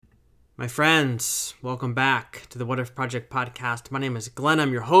My friends, welcome back to the What If Project podcast. My name is Glenn.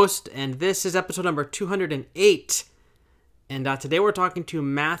 I'm your host, and this is episode number 208. And today we're talking to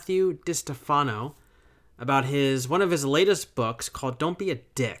Matthew DiStefano about one of his latest books called Don't Be a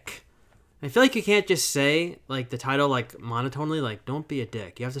Dick. I feel like you can't just say the title monotonely, don't be a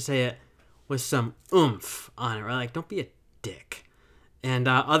dick. You have to say it with some oomph on it, right? Don't be a dick. And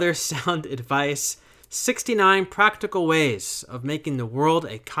other sound advice, 69 practical ways of making the world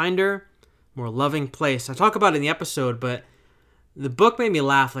a kinder, more loving place. I talk about it in the episode, but the book made me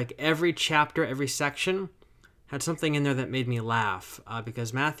laugh. Every chapter, every section had something in there that made me laugh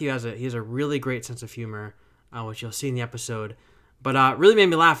because Matthew has a really great sense of humor, which you'll see in the episode. But really made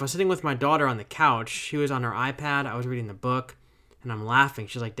me laugh. I was sitting with my daughter on the couch. She was on her iPad. I was reading the book, and I'm laughing.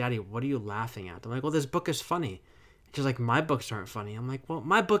 She's like, "Daddy, what are you laughing at?" I'm like, "Well, this book is funny." She's like, "My books aren't funny." I'm like, "Well,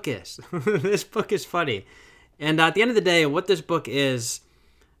 my book is." This book is funny. And at the end of the day, what this book is,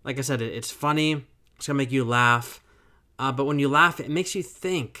 like I said, it's funny. It's going to make you laugh. But when you laugh, it makes you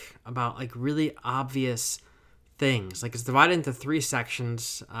think about really obvious things. It's divided into 3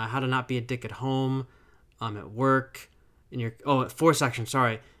 sections. How to not be a dick at home, at work, 4 sections,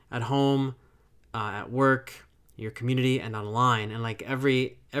 sorry. At home, at work, your community, and online. And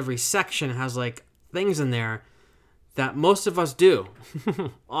every section has things in there that most of us do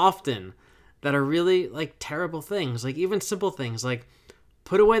often that are really terrible things. Even simple things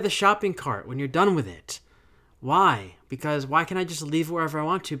put away the shopping cart when you're done with it. Why? Because why can't I just leave it wherever I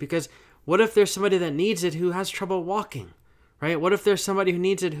want to? Because what if there's somebody that needs it who has trouble walking, right? What if there's somebody who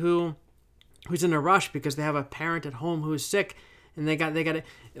needs it who's in a rush because they have a parent at home who is sick and they got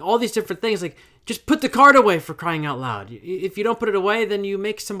all these different things. Just put the cart away, for crying out loud. If you don't put it away, then you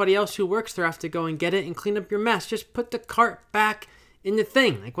make somebody else who works there have to go and get it and clean up your mess. Just put the cart back in the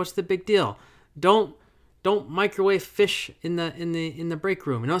thing. What's the big deal? Don't microwave fish in the break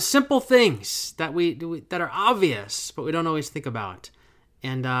room. Simple things that that are obvious, but we don't always think about.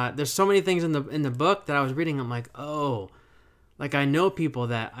 And there's so many things in the book that I was reading. I'm like, oh, I know people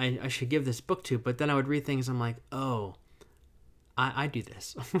that I should give this book to, but then I would read things. I'm like, oh, I do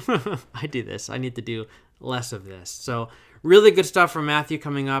this. I do this. I need to do less of this. So really good stuff from Matthew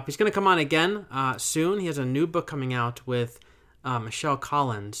coming up. He's going to come on again soon. He has a new book coming out with Michelle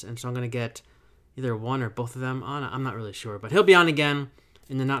Collins, and so I'm going to get either one or both of them on. I'm not really sure, but he'll be on again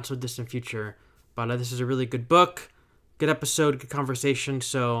in the not so distant future. But this is a really good book, good episode, good conversation.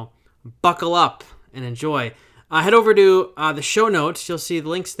 So buckle up and enjoy. Head over to the show notes. You'll see the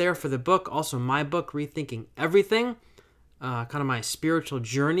links there for the book. Also my book, Rethinking Everything. Kind of my spiritual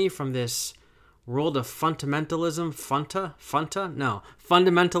journey from this world of fundamentalism,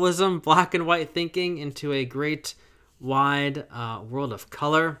 fundamentalism, black and white thinking into a great wide world of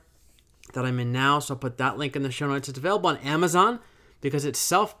color that I'm in now. So I'll put that link in the show notes. It's available on Amazon because it's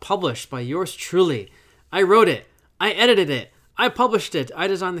self-published by yours truly. I wrote it. I edited it. I published it. I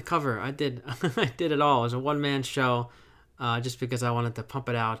designed the cover. I did I did it all. It was a one-man show just because I wanted to pump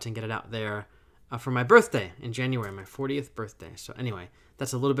it out and get it out there for my birthday in January, my 40th birthday. So anyway,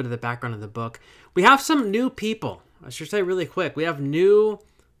 that's a little bit of the background of the book. We have some new people. I should say really quick. We have new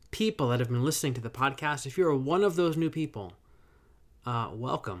people that have been listening to the podcast. If you're one of those new people,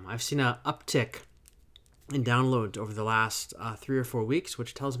 welcome. I've seen an uptick in downloads over the last 3 or 4 weeks,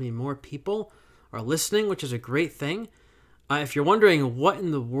 which tells me more people are listening, which is a great thing. If you're wondering what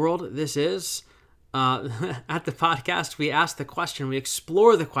in the world this is, at the podcast, we ask the question, we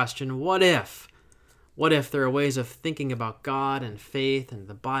explore the question, what if? What if there are ways of thinking about God and faith and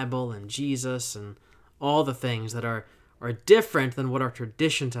the Bible and Jesus and all the things that are different than what our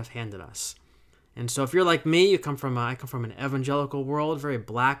traditions have handed us? And so if you're like me, I come from an evangelical world, very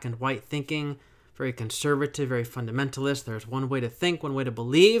black and white thinking, very conservative, very fundamentalist. There's one way to think, one way to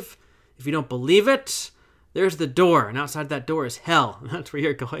believe. If you don't believe it, there's the door, and outside that door is hell. That's where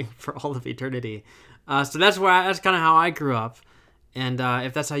you're going for all of eternity. So that's kind of how I grew up. And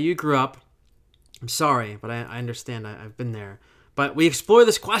if that's how you grew up, I'm sorry, but I understand. I've been there. But we explore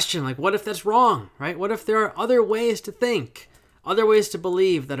this question, what if that's wrong, right? What if there are other ways to think, other ways to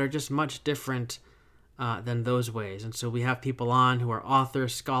believe that are just much different than those ways? And so we have people on who are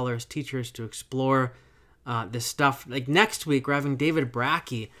authors, scholars, teachers to explore this stuff. Next week, we're having David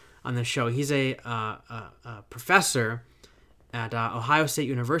Brackey on the show. He's a professor at Ohio State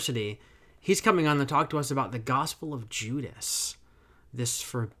University. He's coming on to talk to us about the Gospel of Judas, this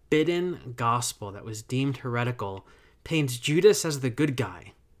forbidden gospel that was deemed heretical, paints Judas as the good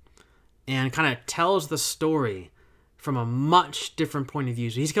guy, and kind of tells the story from a much different point of view.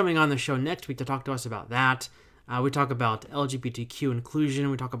 So he's coming on the show next week to talk to us about that. We talk about LGBTQ inclusion.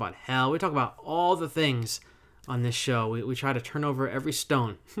 We talk about hell. We talk about all the things on this show. We try to turn over every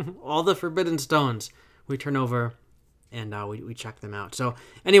stone, all the forbidden stones we turn over, and we check them out. So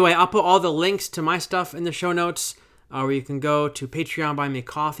anyway, I'll put all the links to my stuff in the show notes, where you can go to Patreon, buy me a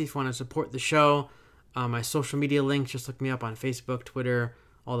coffee if you want to support the show. My social media links, just look me up on Facebook, Twitter,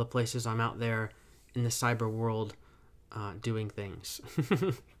 all the places I'm out there in the cyber world doing things.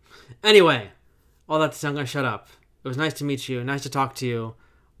 Anyway, all that to say, I'm going to shut up. It was nice to meet you. Nice to talk to you.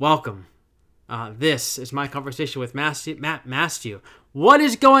 Welcome. This is my conversation with Matt Mastue. What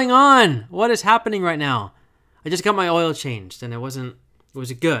is going on? What is happening right now? I just got my oil changed, and it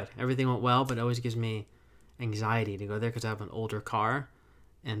was good. Everything went well, but it always gives me anxiety to go there because I have an older car.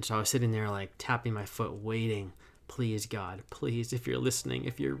 And so I was sitting there like tapping my foot, waiting. Please, God, please, if you're listening,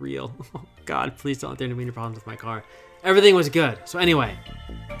 if you're real, God, please don't let there be any problems with my car. Everything was good. So anyway,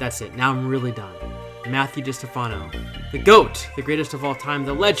 that's it. Now I'm really done. Matthew DiStefano, the GOAT, the greatest of all time,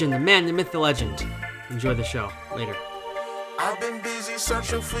 the legend, the man, the myth, the legend. Enjoy the show. Later. I've been busy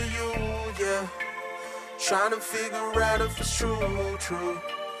searching for you, yeah. Trying to figure out if it's true.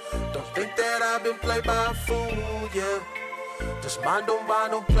 Don't think that I've been played by a fool, yeah. Just mind don't buy,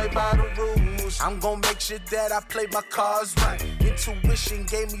 don't play by the rules. I'm gonna make sure that I play my cards right. Intuition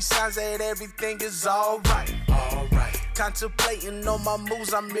gave me signs that everything is alright. Alright. Contemplating on my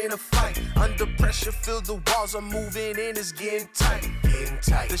moves, I'm in a fight. Under pressure, feel the walls are moving and it's getting tight.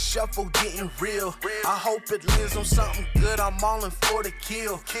 The shuffle getting real. I hope it lives on something good. I'm all in for the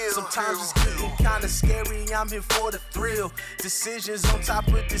kill. Sometimes it's getting kinda scary. I'm here for the thrill. Decisions on top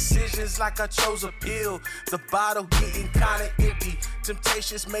of decisions, like I chose a pill. The bottle getting kinda empty.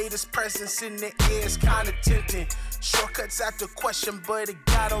 Temptations made its presence in the air. It's kinda tempting. Shortcuts after question, but it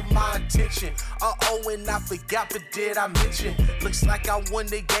got on my attention. And I forgot, but did I mention? Looks like I won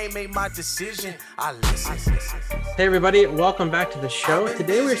the game, made my decision. I listen. Hey everybody, welcome back to the show.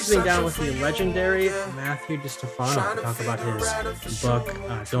 Today we're sitting down with the legendary Matthew DiStefano to talk about his book,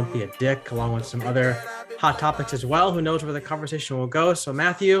 Don't Be a Dick, along with some other hot topics as well. Who knows where the conversation will go. So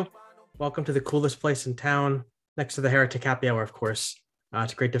Matthew, welcome to the coolest place in town, next to the Heretic Happy Hour, of course.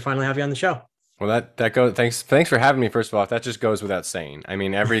 It's great to finally have you on the show. Well, that goes. Thanks for having me. First of all, that just goes without saying. I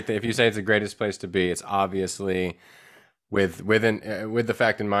mean, everything. If you say it's the greatest place to be, it's obviously with the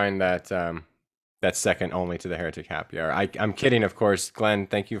fact in mind that that's second only to the Heretic Happy Hour. I'm kidding, of course. Glenn,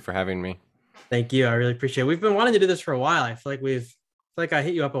 thank you for having me. Thank you. I really appreciate it. We've been wanting to do this for a while. I feel like I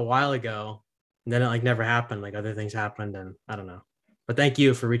hit you up a while ago, and then it never happened. Like other things happened, and I don't know. But thank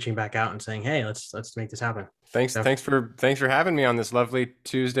you for reaching back out and saying, "Hey, let's make this happen." Thanks for having me on this lovely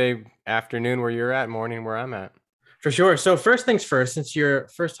Tuesday afternoon where you're at, morning where I'm at. For sure. So first things first, since your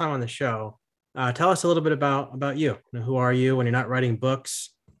first time on the show, tell us a little bit about you. Who are you when you're not writing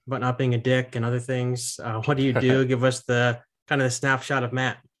books, about not being a dick and other things? What do you do? Give us the kind of the snapshot of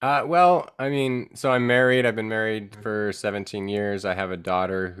Matt. Well, I mean, so I'm married. I've been married for 17 years. I have a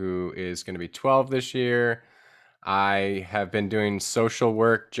daughter who is going to be 12 this year. I have been doing social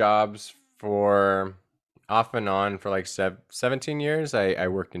work jobs for off and on for like 17 years. I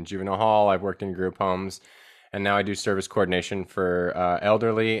worked in juvenile hall. I've worked in group homes. And now I do service coordination for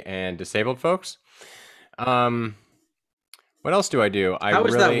elderly and disabled folks. What else do I do? How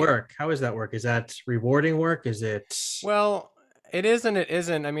does that work? How is that work? Is that rewarding work? Is it? Well, it isn't. It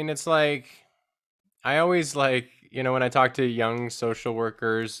isn't. I mean, it's like, I always when I talk to young social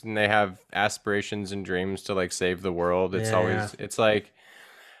workers and they have aspirations and dreams to save the world, it's like,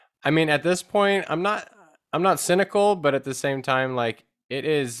 I mean, at this point, I'm not cynical, but at the same time, it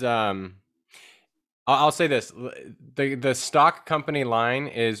is, I'll say this, the stock company line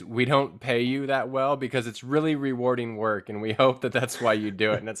is, we don't pay you that well because it's really rewarding work and we hope that that's why you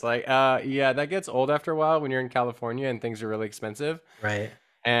do it. And it's like, yeah, that gets old after a while when you're in California and things are really expensive. Right.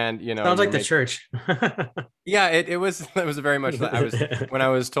 And sounds like the church. Yeah, it was very much that. When I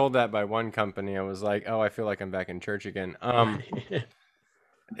was told that by one company, I was like, oh, I feel like I'm back in church again. But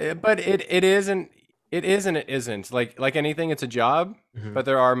it isn't. It is and it isn't. Like anything, it's a job, but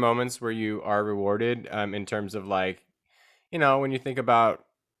there are moments where you are rewarded in terms of when you think about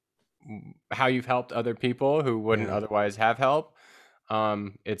how you've helped other people who wouldn't otherwise have help.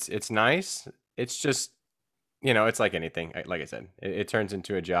 It's nice. It's just, it's like anything. Like I said, it turns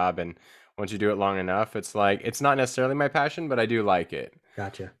into a job, and once you do it long enough, it's not necessarily my passion, but I do like it.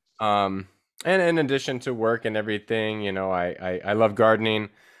 Gotcha. And in addition to work and everything, I love gardening.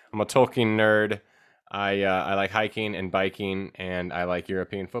 I'm a Tolkien nerd. I like hiking and biking, and I like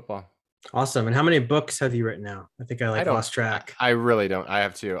European football. Awesome. And how many books have you written now? I think I lost track. I really don't. I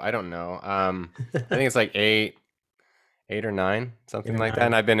have two. I don't know. I think it's like eight or nine, something like that.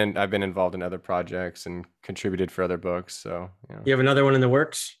 And I've been involved in other projects and contributed for other books. So you have another one in the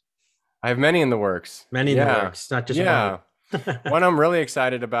works? I have many in the works. Many in the works, not just Yeah. one. One I'm really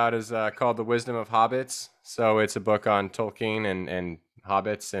excited about is called The Wisdom of Hobbits. So it's a book on Tolkien and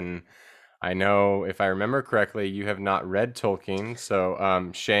hobbits. And I know, if I remember correctly, you have not read Tolkien.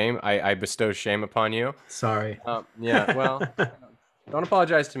 So shame. I bestow shame upon you. Sorry. Yeah, well, don't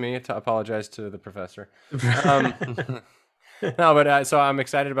apologize to me. Apologize to the professor. Um, no, but so I'm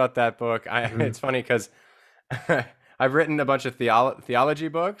excited about that book. It's funny because I've written a bunch of theology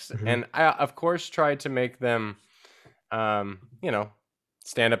books, and I, of course, tried to make them,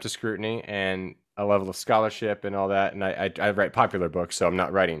 stand up to scrutiny and a level of scholarship and all that. And I write popular books, so I'm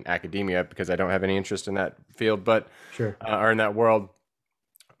not writing academia because I don't have any interest in that field, but Sure. Or in that world.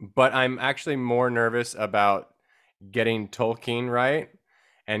 But I'm actually more nervous about getting Tolkien right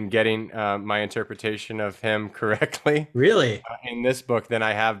and getting my interpretation of him correctly Really? in this book than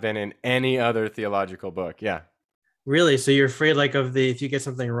I have been in any other theological book. Yeah. Really? So you're afraid like if you get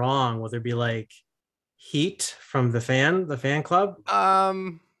something wrong, will there be like heat from the fan club?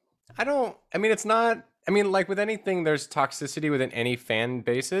 It's not, like with anything, there's toxicity within any fan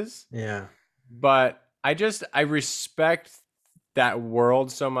bases, Yeah. but I respect that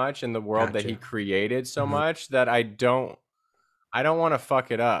world so much and the world that he Gotcha. created so much that I don't want to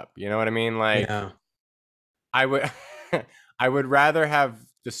fuck it up. You know what I mean? Like Yeah. I would, I would rather have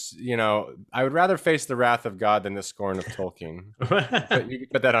this, I would rather face the wrath of God than the scorn of Tolkien. But you can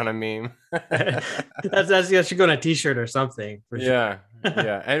put that on a meme. that should go on a t-shirt or something. For sure.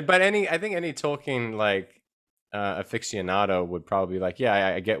 Yeah. But I think any Tolkien like aficionado would probably be like, yeah,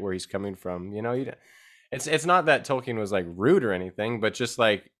 I get where he's coming from. It's not that Tolkien was like rude or anything, but just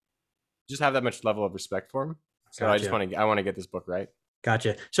have that much level of respect for him. So Gotcha. I want to get this book right.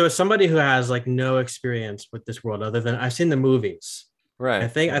 Gotcha. So as somebody who has like no experience with this world other than I've seen the movies. Right. I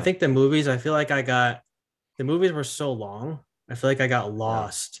think the movies, I feel like the movies were so long. I feel like I got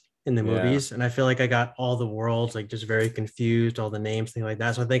lost in the movies, and I feel like I got all the worlds like just very confused, all the names, things like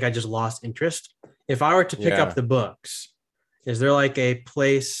that. So I think I just lost interest. If I were to pick up the books, is there like a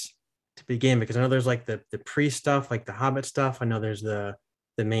place to begin? Because I know there's like the pre stuff, like the Hobbit stuff. I know there's the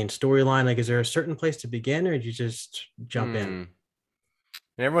main storyline. Like, is there a certain place to begin, or do you just jump in?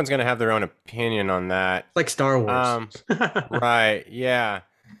 And everyone's gonna have their own opinion on that. Like Star Wars. Right. Yeah.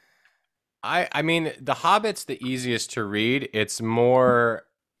 I mean, The Hobbit's the easiest to read. It's more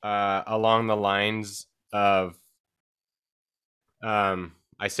along the lines of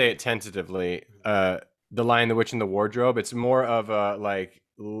I say it tentatively, The Lion, the Witch, and the Wardrobe. It's more of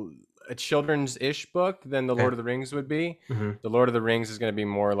a children's-ish book than The Lord of the Rings would be. The Lord of the Rings is going to be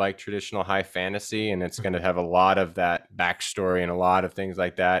more like traditional high fantasy, and it's going to have a lot of that backstory and a lot of things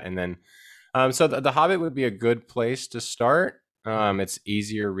like that. And then, so the Hobbit would be a good place to start. It's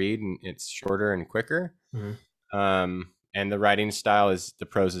easier read and it's shorter and quicker. And the writing style the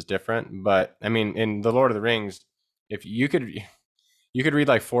prose is different. But I mean, in The Lord of the Rings, if you could read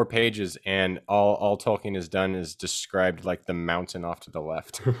like 4 pages and all Tolkien has done is described like the mountain off to the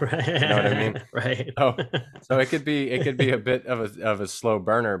left. Right. You know what I mean? Right. So it could be a bit of a slow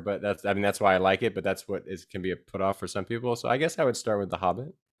burner, but that's why I like it. But that's what can be a put off for some people. So I guess I would start with The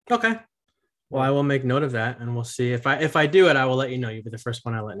Hobbit. Okay. Well, I will make note of that, and we'll see if I do it. I will let you know. You'll be the first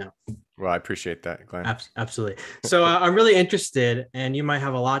one I let know. Well, I appreciate that, Glenn. Absolutely. So I'm really interested, and you might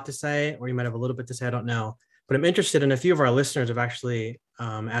have a lot to say, or you might have a little bit to say. I don't know, but I'm interested, and a few of our listeners have actually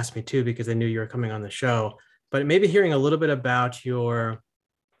asked me too because they knew you were coming on the show. But maybe hearing a little bit about your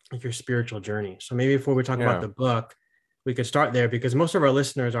spiritual journey. So maybe before we talk about the book, we could start there because most of our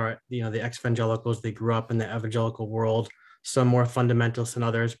listeners are the ex-evangelicals. They grew up in the evangelical world. Some more fundamentalists than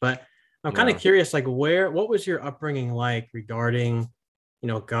others, but I'm kind of curious, like what was your upbringing like regarding,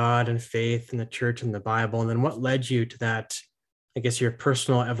 God and faith and the church and the Bible? And then what led you to that, I guess, your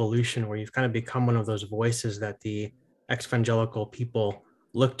personal evolution where you've kind of become one of those voices that the ex-evangelical people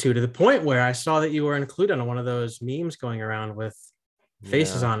look to the point where I saw that you were included on one of those memes going around with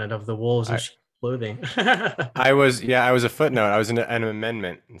faces on it of the wolves and clothing. I was a footnote. I was an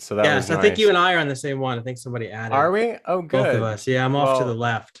amendment. So that was nice. I think you and I are on the same one. I think somebody added. Are we? Oh, good. Both of us. Yeah, I'm off to the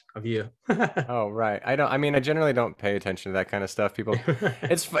left of you. Oh, right. I generally don't pay attention to that kind of stuff. People,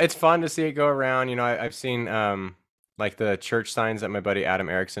 it's fun to see it go around. I've seen like the church signs that my buddy Adam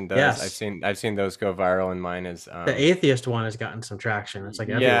Erickson does. Yes. I've seen those go viral, and mine is the atheist one has gotten some traction. It's like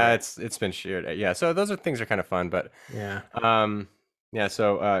everywhere. Yeah, it's been shared. Yeah, so those things are kind of fun, but yeah,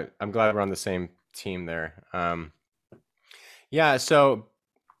 so I'm glad we're on the same team there. So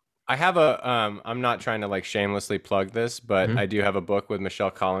I have I'm not trying to like shamelessly plug this, but I do have a book with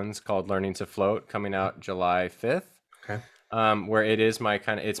Michelle Collins called Learning to Float coming out July 5th. Okay. Where it is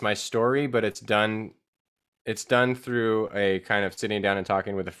it's my story, but it's done It's done through a kind of sitting down and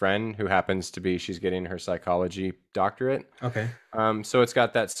talking with a friend who happens to be, she's getting her psychology doctorate. Okay. So it's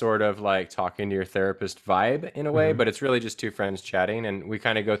got that sort of like talking to your therapist vibe in a way, but it's really just two friends chatting, and we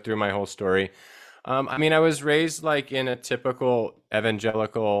kind of go through my whole story. I mean, I was raised like in a typical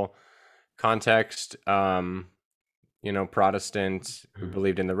evangelical context, Protestant. We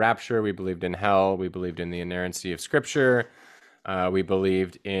believed in the rapture, we believed in hell, we believed in the inerrancy of Scripture. We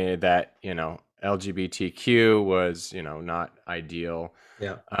believed in that, LGBTQ was, not ideal.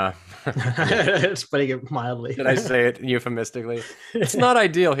 Yeah. It's putting it mildly. Did I say it euphemistically? It's not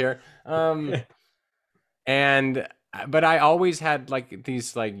ideal here. But I always had like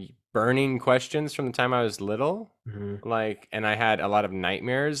these like burning questions from the time I was little. And I had a lot of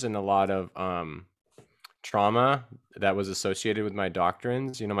nightmares and a lot of trauma that was associated with my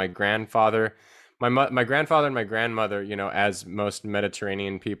doctrines. My grandfather, my grandfather and my grandmother, as most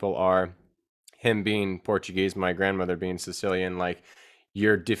Mediterranean people are, him being Portuguese, my grandmother being Sicilian, like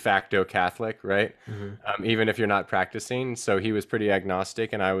you're de facto Catholic, right? Even if you're not practicing. So he was pretty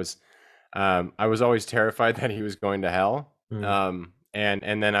agnostic, and I was always terrified that he was going to hell. And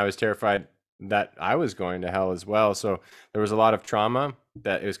then I was terrified that I was going to hell as well. So there was a lot of trauma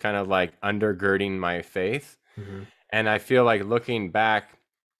that it was kind of like undergirding my faith. And I feel like looking back,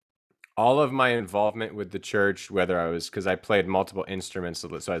 all of my involvement with the church, because I played multiple instruments, so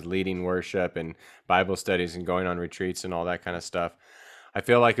I was leading worship and Bible studies and going on retreats and all that kind of stuff. I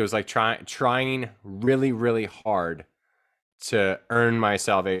feel like it was like trying really, really hard to earn my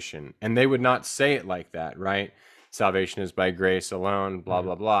salvation. And they would not say it like that, right? Salvation is by grace alone, blah,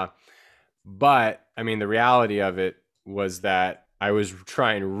 blah, blah. But I mean, the reality of it was that I was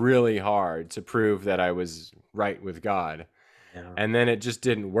trying really hard to prove that I was right with God. Yeah. And then it just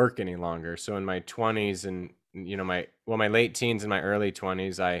didn't work any longer. So in my 20s and, my late teens and my early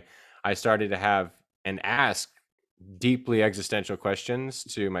 20s, I started to have and ask deeply existential questions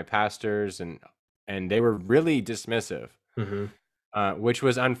to my pastors, and they were really dismissive, which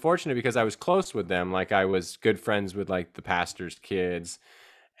was unfortunate because I was close with them. Like I was good friends with like the pastor's kids,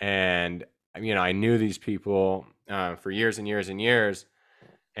 and, I knew these people for years and years and years.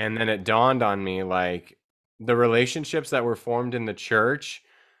 And then it dawned on me, like, the relationships that were formed in the church,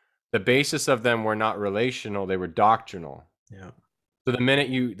 the basis of them were not relational, they were doctrinal. Yeah. So I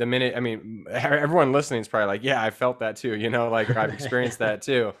mean, everyone listening is probably like, yeah, I felt that too, like I've experienced that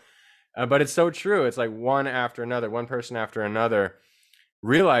too. But it's so true. It's like one person after another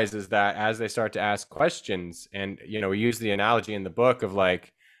realizes that as they start to ask questions. And, we use the analogy in the book of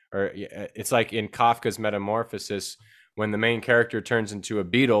like, or it's like in Kafka's Metamorphosis, when the main character turns into a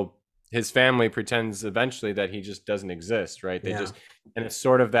beetle, his family pretends eventually that he just doesn't exist, right? And it's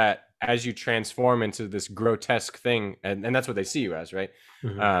sort of that as you transform into this grotesque thing, and that's what they see you as, right?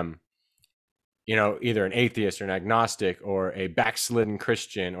 Either an atheist or an agnostic or a backslidden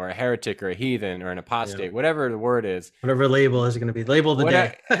Christian or a heretic or a heathen or an apostate, whatever the word is. Whatever label is going to be labeled the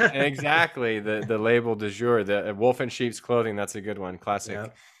day. Exactly. The label du jour, the wolf in sheep's clothing. That's a good one. Classic.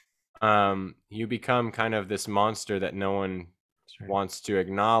 Yeah. You become kind of this monster that no one wants to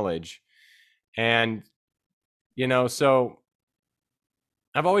acknowledge. And, so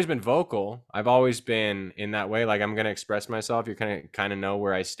I've always been vocal. I've always been in that way. Like I'm going to express myself. You're going to kind of know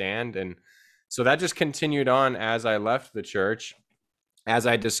where I stand. And so that just continued on as I left the church, as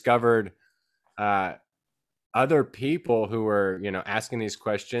I discovered other people who were, asking these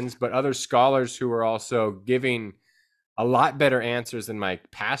questions, but other scholars who were also giving a lot better answers than my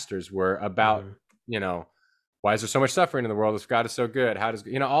pastors were about, why is there so much suffering in the world if God is so good? How does,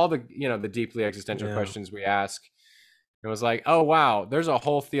 all the, the deeply existential questions we ask. It was like, oh, wow, there's a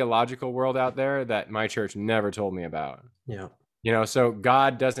whole theological world out there that my church never told me about. Yeah. So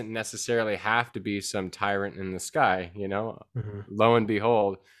God doesn't necessarily have to be some tyrant in the sky, Lo and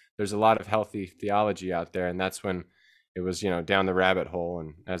behold, there's a lot of healthy theology out there. And that's when it was, down the rabbit hole.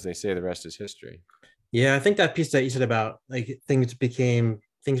 And as they say, the rest is history. Yeah, I think that piece that you said about like things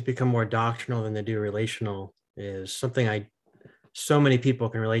become more doctrinal than they do relational is something so many people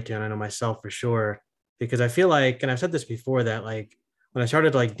can relate to, and I know myself for sure, because I feel like, and I've said this before, that like when I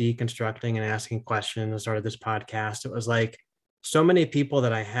started like deconstructing and asking questions and started this podcast, it was like so many people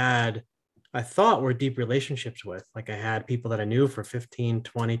that I thought were deep relationships with. Like I had people that I knew for 15,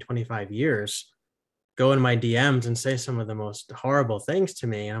 20, 25 years go in my DMs and say some of the most horrible things to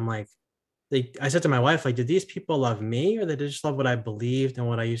me. And I'm like, I said to my wife, like, did these people love me, or did they just love what I believed and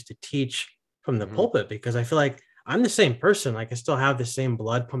what I used to teach from the pulpit? Because I feel like I'm the same person. Like I still have the same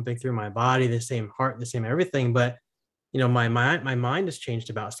blood pumping through my body, the same heart, the same everything. But, my mind has changed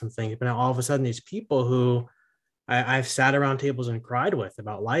about some things. But now all of a sudden these people who I've sat around tables and cried with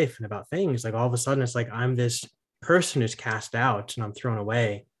about life and about things. Like all of a sudden, it's like I'm this person who's cast out and I'm thrown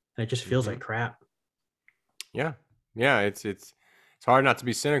away, and it just feels like crap. Yeah, yeah. It's hard not to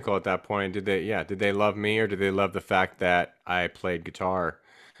be cynical at that point. Did they love me, or did they love the fact that I played guitar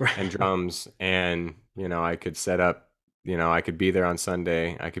and Right. drums, and I could set up. I could be there on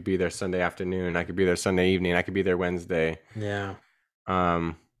Sunday. I could be there Sunday afternoon. I could be there Sunday evening. I could be there Wednesday. Yeah.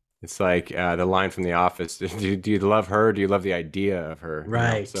 Um, it's like the line from The Office. Do you love her? Do you love the idea of her?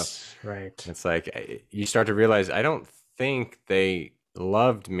 Right. So Right. it's like you start to realize I don't think they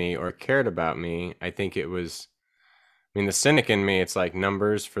loved me or cared about me. I think it was, I mean, the cynic in me, it's like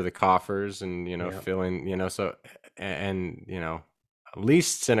numbers for the coffers and, Yep. filling, so, and, at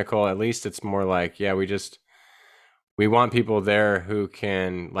least cynical, at least it's more like, yeah, we want people there who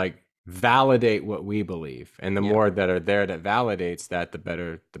can like validate what we believe. And the Yep. more that are there that validates that, the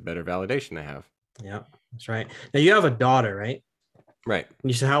better validation they have. Yep. That's right. Now you have a daughter, right? Right.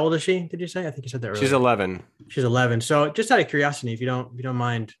 You said how old is she? Did you say? I think you said that earlier. She's 11. She's 11. So just out of curiosity, if you don't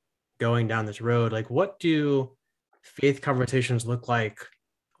mind going down this road, like what do faith conversations look like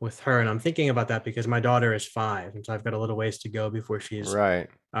with her? And I'm thinking about that because my daughter is 5, and so I've got a little ways to go before she's Right.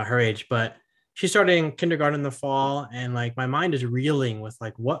 her age. But she's starting kindergarten in the fall, and like my mind is reeling with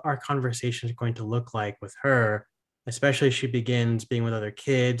like what our conversations going to look like with her, especially as she begins being with other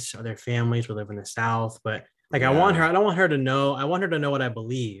kids, other families. We live in the South, but like Yeah. I don't want her to know. I want her to know what I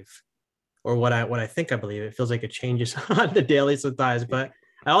believe or what I think I believe. It feels like it changes on the daily sometimes, but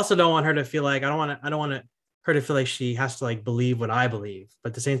I also don't want her to feel like I don't want her to feel like she has to like believe what I believe. But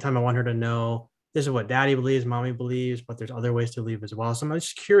at the same time, I want her to know this is what daddy believes, mommy believes, but there's other ways to believe as well. So I'm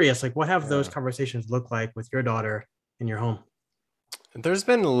just curious, like what have those Yeah. conversations look like with your daughter in your home? There's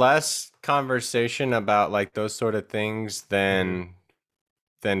been less conversation about like those sort of things than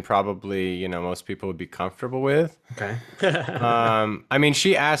probably, most people would be comfortable with. Okay. I mean,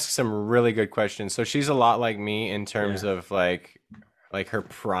 she asks some really good questions. So she's a lot like me in terms Yeah. of like her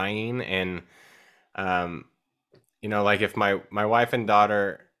prying and like if my wife and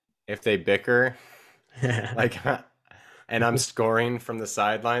daughter, if they bicker, like and I'm scoring from the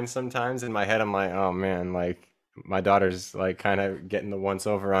sidelines sometimes in my head, I'm like, oh man, like my daughter's like kind of getting the once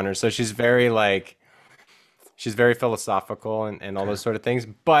over on her. So she's very philosophical and all Okay. those sort of things.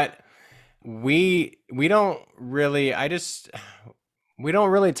 But we don't really we don't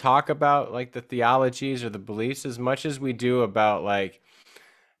really talk about like the theologies or the beliefs as much as we do about like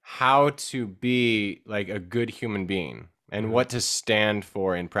how to be like a good human being and Mhm. what to stand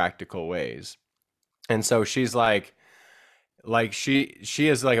for in practical ways. And so she's like she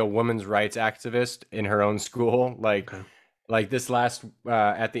is like a women's rights activist in her own school, Okay. like this last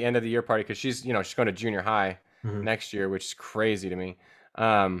at the end of the year party, because she's going to junior high Mhm. next year, which is crazy to me.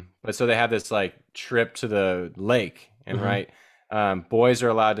 But so they have this like trip to the lake, and Mhm. right, boys are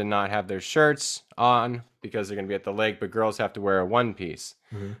allowed to not have their shirts on because they're going to be at the lake, but girls have to wear a one piece.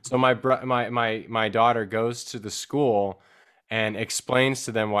 Mhm. So my daughter goes to the school and explains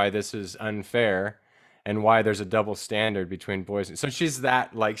to them why this is unfair and why there's a double standard between boys. So she's that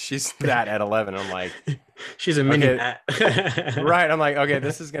at 11. I'm like, She's a mini okay, Matt. right. I'm like, okay,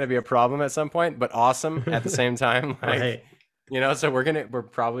 this is going to be a problem at some point, but awesome at the same time. Like, Right. so we're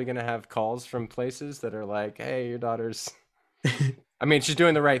probably going to have calls from places that are like, hey, your daughter's, I mean, she's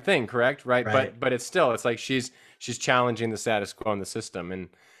doing the right thing, correct? Right. Right. But it's like she's challenging the status quo in the system. And,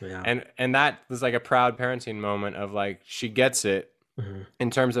 Yeah. and that was like a proud parenting moment of like, she gets it Mhm.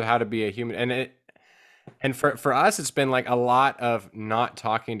 in terms of how to be a human. And for us, it's been like a lot of not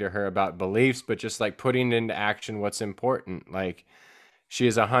talking to her about beliefs, but just like putting into action what's important. Like she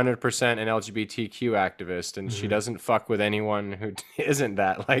is 100% an LGBTQ activist, and she Mhm. doesn't fuck with anyone who isn't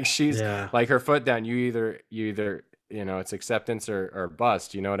that. Like she's Yeah. like her foot down. You either it's acceptance or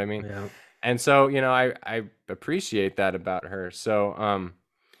bust. You know what I mean? Yeah. And so I appreciate that about her. So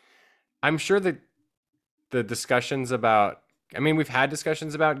I'm sure that the discussions about, I mean, we've had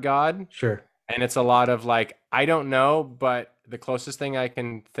discussions about God. Sure. And it's a lot of like, I don't know, but the closest thing I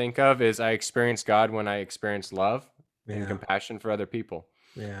can think of is I experienced God when I experienced love and Yeah. compassion for other people.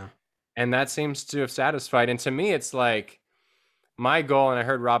 Yeah. And that seems to have satisfied. And to me, it's like my goal, and I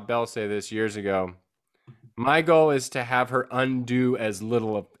heard Rob Bell say this years ago, my goal is to have her undo as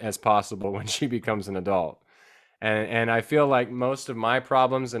little as possible when she becomes an adult. And I feel like most of my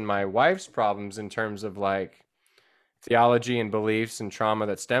problems and my wife's problems in terms of like theology and beliefs and trauma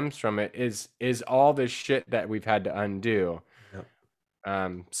that stems from it is all this shit that we've had to undo.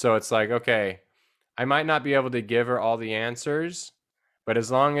 Yep. So it's like, okay, I might not be able to give her all the answers, but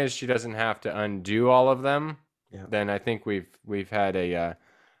as long as she doesn't have to undo all of them, Yep. then I think we've had a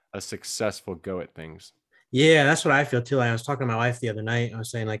successful go at things. Yeah, that's what I feel too. Like, I was talking to my wife the other night. I was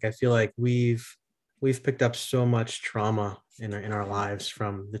saying like I feel like we've picked up so much trauma in our lives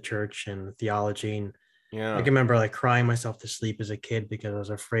from the church and theology. And I Yeah. can remember like crying myself to sleep as a kid because I was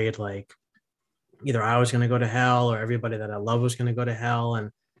afraid like either I was going to go to hell or everybody that I love was going to go to hell.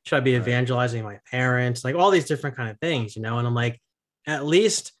 And should I be Right. evangelizing my parents? Like all these different kind of things, you know? And I'm like, at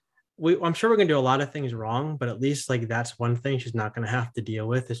least I'm sure we're going to do a lot of things wrong, but at least like that's one thing she's not going to have to deal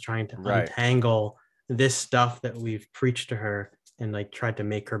with is trying to Right. untangle this stuff that we've preached to her and like tried to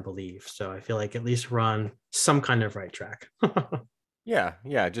make her believe. So I feel like at least we're on some kind of right track. Yeah.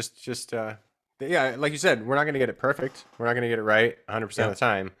 Yeah. Yeah, like you said, we're not going to get it perfect. We're not going to get it right 100% Yeah. of the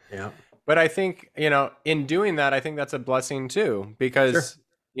time. Yeah. But I think, in doing that, I think that's a blessing too, Sure. because,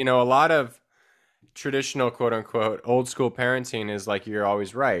 a lot of traditional quote unquote old school parenting is like, you're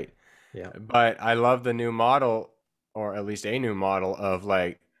always right. Yeah. But I love the new model, or at least a new model of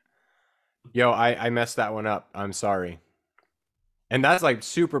like, yo, I messed that one up. I'm sorry. And that's like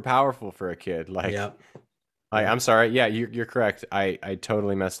super powerful for a kid. Yeah. Like, Yeah. I'm sorry. Yeah, you're correct. I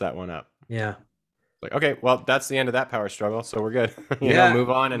totally messed that one up. Yeah. Like, okay, well, that's the end of that power struggle. So we're good. Yeah.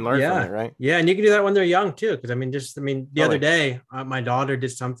 Move on and learn from it, Yeah. right? Yeah. And you can do that when they're young too. Cause the other Totally. day, my daughter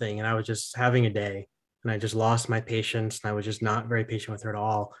did something and I was just having a day and I just lost my patience and I was just not very patient with her at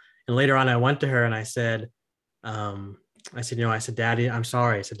all. And later on, I went to her and um, I said, Daddy, I'm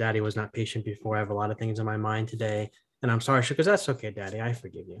sorry. I said, Daddy was not patient before. I have a lot of things on my mind today. And I'm sorry. She goes, that's okay, Daddy. I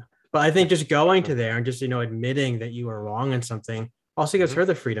forgive you. But I think just going to there and just, admitting that you were wrong in something also gives Mhm. her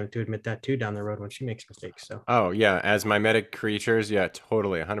the freedom to admit that too down the road when she makes mistakes. So Oh, yeah. As mimetic creatures, yeah,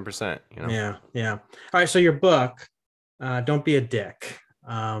 totally. 100%. yeah, yeah. All right. So your book, Don't Be a Dick,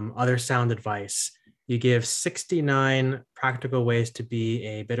 Other Sound Advice. You give 69 practical ways to be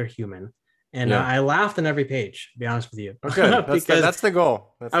a better human. And Yeah. I laughed on every page, to be honest with you. Oh, good. Because That's the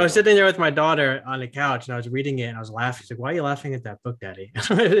goal. I was sitting there with my daughter on the couch and I was reading it and I was laughing. She's like, why are you laughing at that book, Daddy?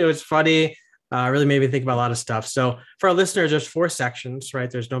 It was funny. Really made me think about a lot of stuff. So for our listeners, there's 4 sections, right?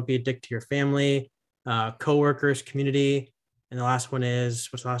 There's don't be a dick to your family, coworkers, community. And the last one is,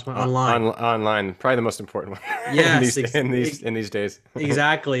 what's the last one? Online. Online, probably the most important one. Yes, in these days.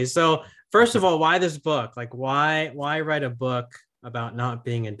 exactly. So first of all, why this book? Like why write a book about not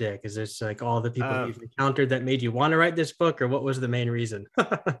being a dick? Is this like all the people that you've encountered that made you want to write this book, or what was the main reason?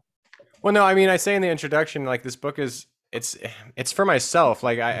 Well, no, I mean, I say in the introduction, like this book is it's for myself.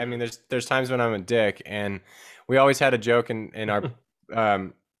 Like I mean, there's times when I'm a dick, and we always had a joke in our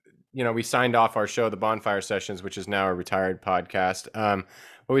we signed off our show, the Bonfire Sessions, which is now a retired podcast.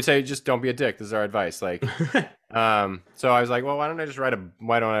 But we say just don't be a dick. This is our advice. Like, so I was like, well, why don't I just write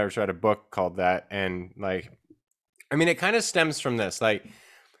a book called that? And like, I mean, it kind of stems from this. Like,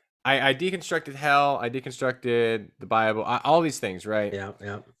 I deconstructed hell, I deconstructed the Bible, all these things, right? Yeah,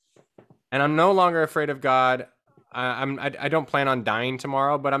 yeah. And I'm no longer afraid of God. I don't plan on dying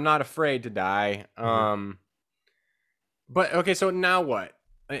tomorrow, but I'm not afraid to die. But okay, so now what?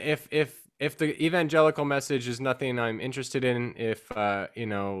 If the evangelical message is nothing I'm interested in,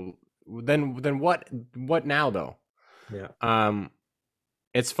 then what now though? Yeah.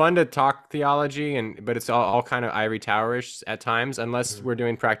 It's fun to talk theology but it's all kind of ivory towerish at times unless we're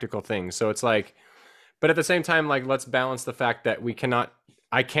doing practical things. So it's like, but at the same time, like, let's balance the fact that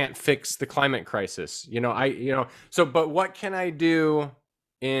I can't fix the climate crisis. But what can I do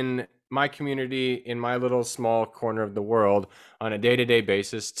in my community, in my little small corner of the world on a day-to-day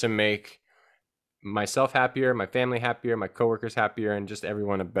basis to make myself happier, my family happier, my coworkers happier, and just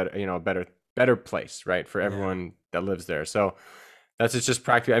everyone a better place, right? For everyone that lives there. So that's just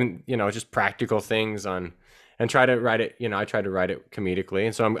practical. I mean, just practical things and try to write it. I try to write it comedically,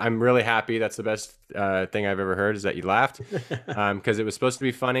 and so I'm really happy. That's the best thing I've ever heard is that you laughed, because it was supposed to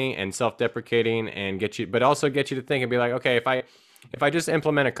be funny and self-deprecating and but also get you to think and be like, okay, if I just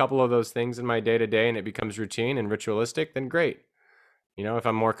implement a couple of those things in my day to day and it becomes routine and ritualistic, then great. If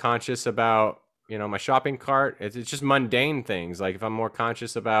I'm more conscious about my shopping cart, it's just mundane things. Like if I'm more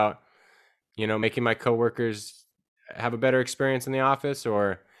conscious about making my coworkers have a better experience in the office,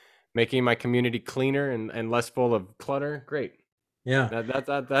 or making my community cleaner and less full of clutter, great. Yeah.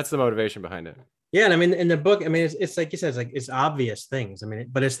 That's the motivation behind it. Yeah, and I mean, in the book, I mean, it's like you said, it's obvious things. I mean,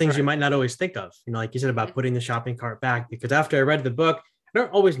 but it's things you might not always think of. Like you said about putting the shopping cart back. Because after I read the book, I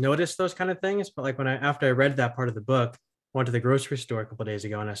don't always notice those kind of things. But like after I read that part of the book, I went to the grocery store a couple of days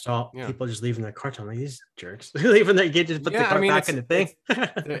ago and I saw people just leaving their carts. I'm like, these jerks leaving their kids just put the cart back in the thing.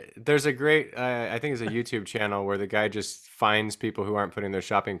 There's a great, I think it's a YouTube channel where the guy just finds people who aren't putting their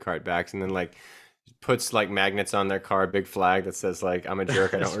shopping cart back, and then like puts like magnets on their car, big flag that says like, I'm a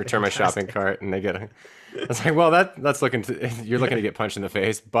jerk, I don't return my shopping cart, and they get it's like, well, you're looking to get punched in the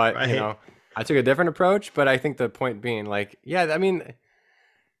face, but I took a different approach, but I think the point being like, yeah, I mean,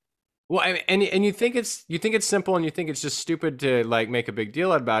 well, and you think it's simple and you think it's just stupid to like make a big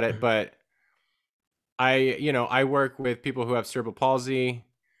deal about it, but I work with people who have cerebral palsy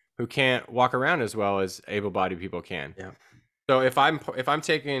who can't walk around as well as able-bodied people can. Yeah. So if I'm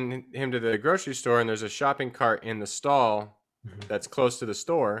taking him to the grocery store and there's a shopping cart in the stall that's close to the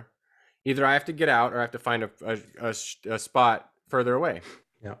store, either I have to get out or I have to find a spot further away.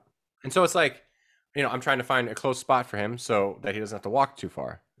 Yeah. And so it's like, I'm trying to find a close spot for him so that he doesn't have to walk too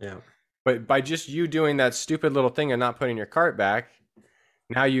far. Yeah. But by just you doing that stupid little thing and not putting your cart back,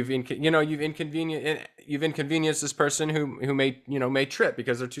 now you've inconvenienced this person who may trip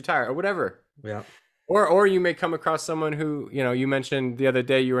because they're too tired or whatever. Yeah. Or you may come across someone who, you mentioned the other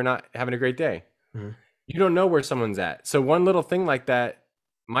day you were not having a great day. Mm-hmm. You don't know where someone's at. So one little thing like that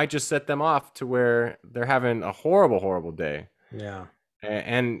might just set them off to where they're having a horrible, horrible day. Yeah.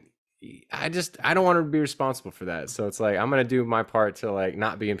 And I don't want to be responsible for that. So it's like, I'm going to do my part to like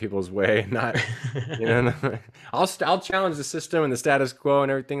not be in people's way, not, I'll challenge the system and the status quo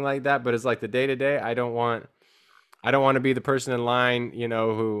and everything like that. But it's like the day to day, I don't want to be the person in line,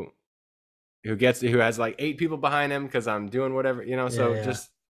 who has like 8 people behind him because I'm doing whatever, just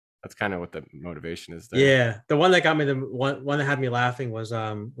that's kind of what the motivation is there. Yeah. The one that got me, the one that had me laughing was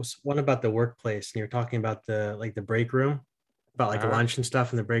one about the workplace. And you were talking about the break room, about like lunch and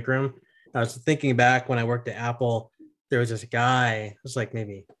stuff in the break room. I was thinking back when I worked at Apple, there was this guy, it was like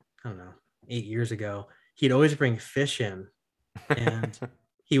maybe, I don't know, 8 years ago. He'd always bring fish in and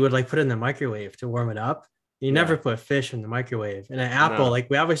he would like put it in the microwave to warm it up. You never put fish in the microwave. And at Apple, like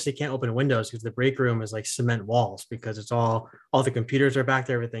we obviously can't open windows because the break room is like cement walls because it's all the computers are back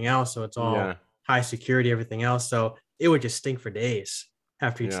there, everything else. So it's all high security, everything else. So it would just stink for days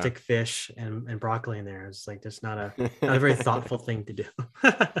after you'd stick fish and broccoli in there. It's like just not a very thoughtful thing to do.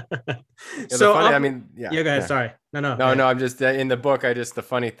 So funny, go ahead. Sorry. No. I'm just in the book. The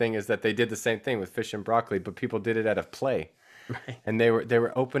funny thing is that they did the same thing with fish and broccoli, but people did it at a play, and they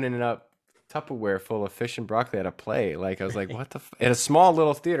were opening it up. Tupperware full of fish and broccoli at a play. Like I was like, what the at a small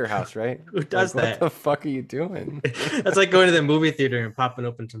little theater house, right? Who does that? What the fuck are you doing? That's like going to the movie theater and popping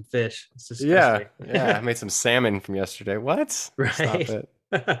open some fish. It's disgusting. Yeah. I made some salmon from yesterday. What? Right. Stop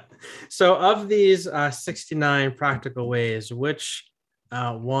it. So of these 69 practical ways, which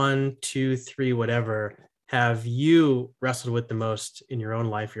 1, 2, 3, whatever, have you wrestled with the most in your own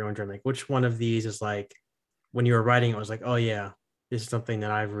life, your own journey? Like which one of these is like when you were writing, it was like, oh yeah, this is something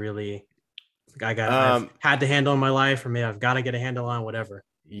that I've really I've had to handle in my life, or maybe I've got to get a handle on, whatever.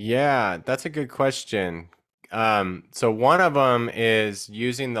 Yeah, that's a good question. So one of them is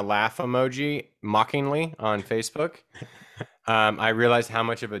using the laugh emoji mockingly on Facebook. I realized how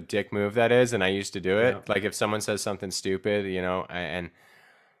much of a dick move that is, and I used to do it. Yeah. Like if someone says something stupid, and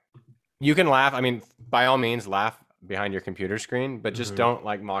you can laugh. I mean, by all means, laugh behind your computer screen, but just don't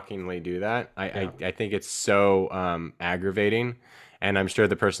like mockingly do that. I think it's so aggravating. And I'm sure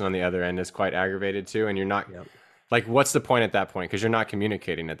the person on the other end is quite aggravated too. And you're not like, what's the point at that point? Because you're not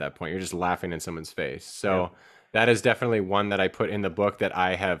communicating at that point. You're just laughing in someone's face. So that is definitely one that I put in the book that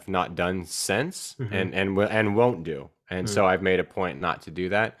I have not done since and won't do. And so I've made a point not to do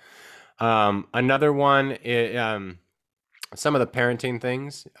that. Another one is some of the parenting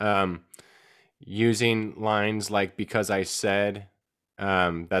things, using lines like, because I said,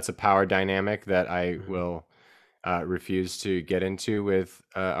 that's a power dynamic that I will refuse to get into with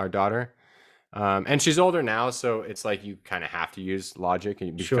our daughter. And she's older now, so it's like you kind of have to use logic.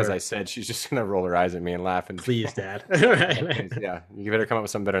 Because I said, she's just going to roll her eyes at me and laugh. And please, Dad. Right. Yeah, you better come up with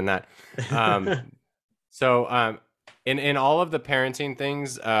something better than that. So in all of the parenting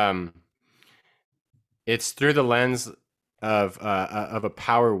things, it's through the lens of a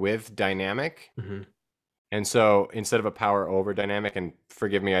power with dynamic. And so instead of a power over dynamic, and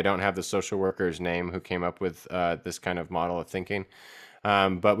forgive me, I don't have the social worker's name who came up with this kind of model of thinking,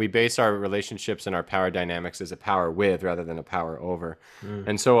 but we base our relationships and our power dynamics as a power with rather than a power over.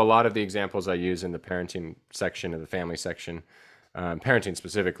 And so a lot of the examples I use in the parenting section of the family section, parenting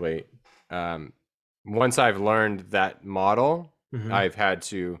specifically, once I've learned that model, I've had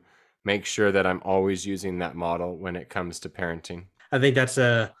to make sure that I'm always using that model when it comes to parenting. I think that's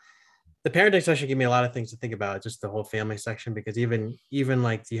the parenting section gave me a lot of things to think about, just the whole family section, because even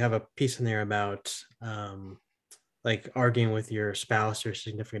like you have a piece in there about like arguing with your spouse or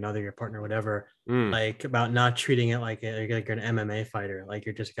significant other, your partner, whatever, like about not treating it like you're an MMA fighter, like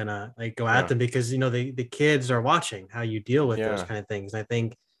you're just gonna like go at them because the kids are watching how you deal with those kind of things. And I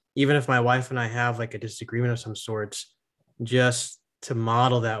think even if my wife and I have like a disagreement of some sorts, just to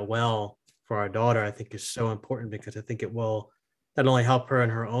model that well for our daughter, I think is so important, because I think it will that only help her in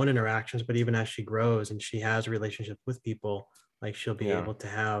her own interactions, but even as she grows and she has relationships with people, like she'll be Yeah. able to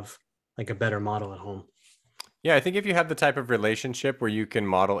have like a better model at home. Yeah, I think if you have the type of relationship where you can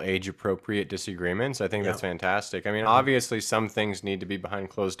model age appropriate disagreements, I think Yeah. that's fantastic. I mean, obviously, some things need to be behind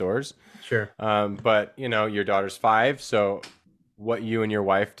closed doors, Sure. but your daughter's 5, so what you and your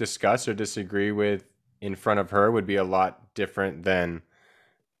wife discuss or disagree with in front of her would be a lot different than,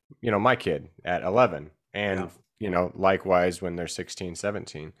 my kid at 11. And, likewise when they're 16,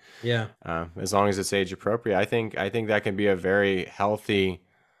 17. Yeah. As long as it's age appropriate, I think that can be a very healthy,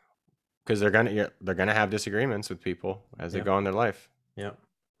 because they're gonna have disagreements with people as they Yeah. go in their life. Yeah,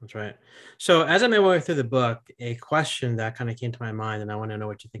 that's right. So as I made my way through the book, a question that kind of came to my mind, and I want to know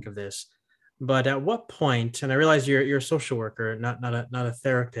what you think of this. But at what point, and I realize you're a social worker, not a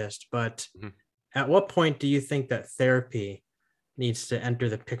therapist, but Mhm. at what point do you think that therapy needs to enter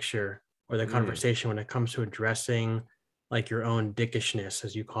the picture or the Mm. conversation when it comes to addressing like your own dickishness,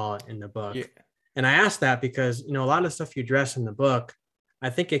 as you call it in the book? Yeah. And I ask that because, a lot of stuff you address in the book, I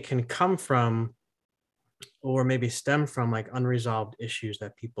think it can come from or maybe stem from like unresolved issues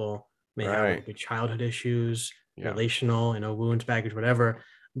that people may have, Right. like childhood issues, Yeah. relational, wounds, baggage, whatever.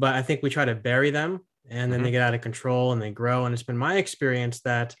 But I think we try to bury them and then they get out of control and they grow. And it's been my experience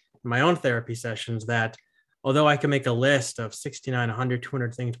that in my own therapy sessions that although I can make a list of 69, 100,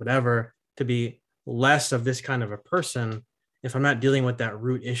 200 things, whatever, to be less of this kind of a person, if I'm not dealing with that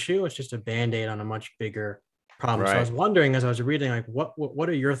root issue, it's just a band-aid on a much bigger problem. So I Right. was wondering as I was reading, like, what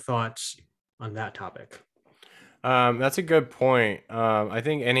are your thoughts on that topic? That's a good point. I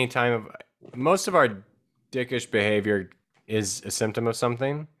think most of our dickish behavior is a symptom of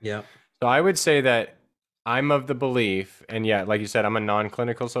something. Yeah. So I would say that I'm of the belief, and yeah, like you said, I'm a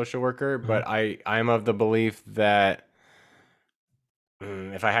non-clinical social worker, but I'm of the belief that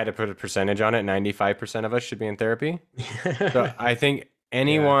if I had to put a percentage on it, 95% of us should be in therapy. So I think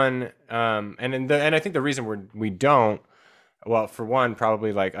anyone, and I think the reason we don't, well, for one,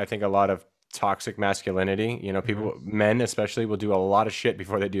 probably like I think a lot of toxic masculinity. People, men especially, will do a lot of shit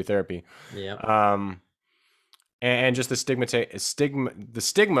before they do therapy. Yeah. And just the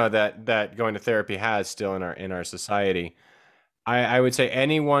stigma that going to therapy has still in our society. I would say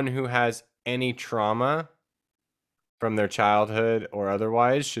anyone who has any trauma from their childhood or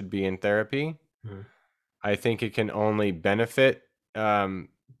otherwise should be in therapy. I think it can only benefit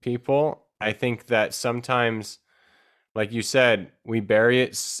people. I think that sometimes, like you said, we bury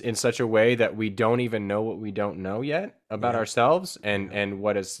it in such a way that we don't even know what we don't know yet about ourselves and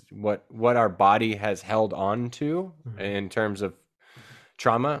what our body has held on to in terms of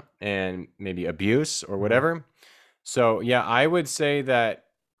trauma and maybe abuse or whatever. So yeah, I would say that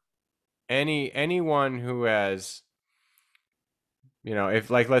anyone who has, if,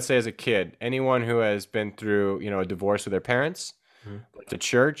 like, let's say as a kid, anyone who has been through, a divorce with their parents, the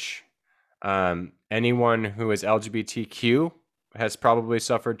church, anyone who is LGBTQ has probably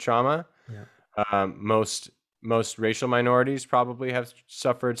suffered trauma. Most racial minorities probably have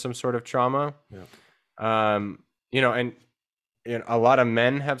suffered some sort of trauma. And a lot of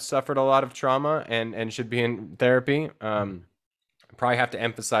men have suffered a lot of trauma and should be in therapy. Probably have to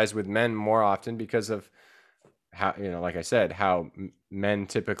emphasize with men more often because of how, like I said, how men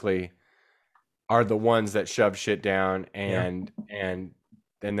typically are the ones that shove shit down and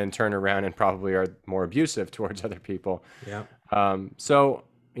then turn around and probably are more abusive towards other people. So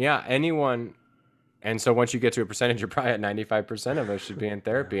yeah, anyone. And so once you get to a percentage, you're probably at 95% of us should be in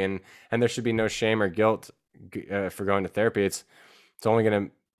therapy, and there should be no shame or guilt for going to therapy. I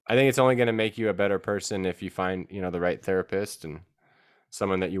think it's only gonna make you a better person if you find, the right therapist and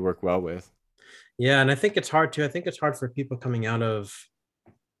someone that you work well with. Yeah, and I think it's hard too. I think it's hard for people coming out of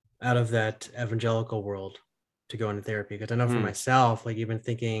that evangelical world to go into therapy, because I know for myself, like even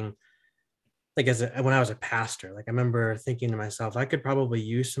thinking, like when I was a pastor, like I remember thinking to myself, I could probably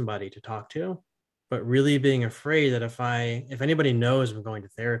use somebody to talk to, but really being afraid that if anybody knows I'm going to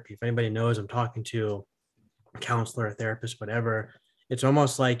therapy, if anybody knows I'm talking to a counselor, a therapist, whatever, it's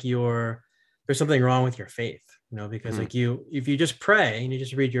almost like there's something wrong with your faith, because like if you just pray and you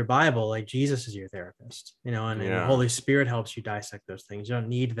just read your Bible, like Jesus is your therapist, and the Holy Spirit helps you dissect those things. You don't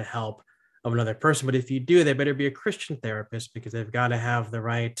need the help of another person, but if you do, they better be a Christian therapist, because they've got to have the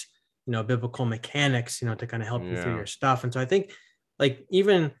right, biblical mechanics, to kind of help you through your stuff. And so I think like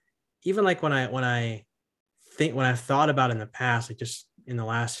even like when I've thought about in the past, like just in the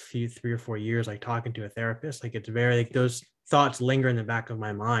last 3 or 4 years, like talking to a therapist, like it's very like those thoughts linger in the back of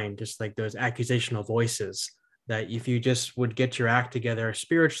my mind, just like those accusational voices that if you just would get your act together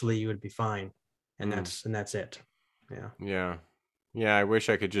spiritually, you would be fine. And that's it. Yeah. Yeah, I wish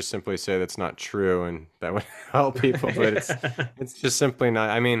I could just simply say that's not true and that would help people, but it's just simply not.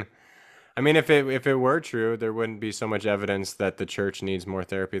 I mean, if it were true, there wouldn't be so much evidence that the church needs more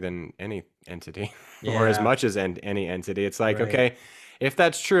therapy than any entity, or as Yeah, much as any entity. It's like, right. okay, if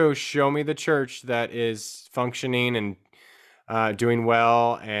that's true, show me the church that is functioning and doing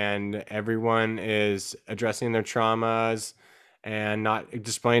well, and everyone is addressing their traumas and not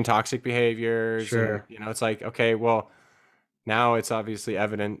displaying toxic behaviors. And Sure. it's like, okay, well, now it's obviously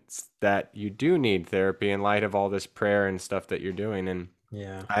evidence that you do need therapy in light of all this prayer and stuff that you're doing. And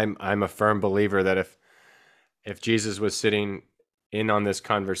Yeah. I'm a firm believer that if Jesus was sitting in on this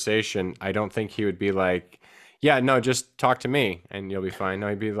conversation, I don't think he would be like, yeah, no, just talk to me and you'll be fine. No,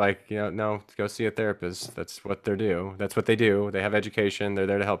 he'd be like, no, go see a therapist. That's what they do. That's what they do. They have education. They're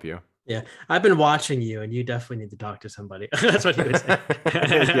there to help you. Yeah. I've been watching you, and you definitely need to talk to somebody. That's what he would say.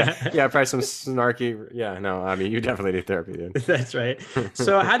 Yeah, probably some snarky. Yeah, no, I mean, you definitely need therapy, dude. That's right.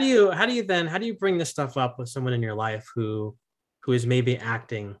 So how do you bring this stuff up with someone in your life who is maybe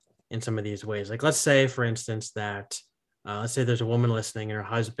acting in some of these ways? Like, let's say, for instance, that let's say there's a woman listening and her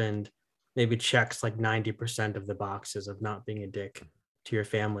husband maybe checks like 90% of the boxes of not being a dick to your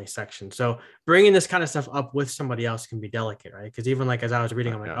family section. So bringing this kind of stuff up with somebody else can be delicate, right? Because even like as I was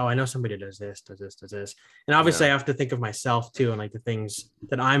reading, I'm like, Yeah, oh, I know somebody does this, does this, does this. And obviously I yeah. have to think of myself too and like the things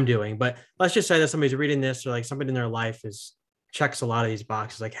that I'm doing. But let's just say that somebody's reading this, or like somebody in their life is checks a lot of these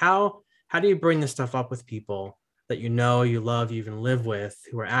boxes. Like how do you bring this stuff up with people that you know, you love, you even live with,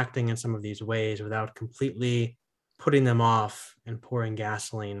 who are acting in some of these ways without completely putting them off and pouring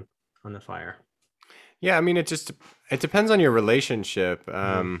gasoline on the fire? Yeah, I mean, it depends on your relationship,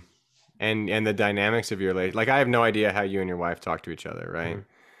 Mhm, and the dynamics of your relationship. Like, I have no idea how you and your wife talk to each other, right?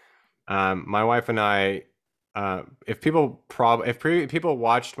 mhm. My wife and I, people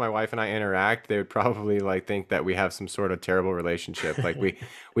watched my wife and I interact, they would probably like think that we have some sort of terrible relationship. Like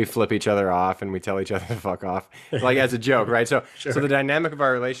we flip each other off and we tell each other to fuck off, like as a joke, right? So Sure. the dynamic of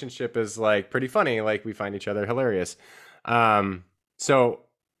our relationship is like pretty funny. Like we find each other hilarious. So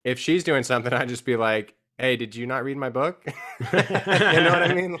if she's doing something, I just be like, "Hey, did you not read my book?" You know what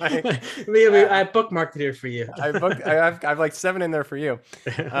I mean? Like, I I, bookmarked it here for you. I've like seven in there for you.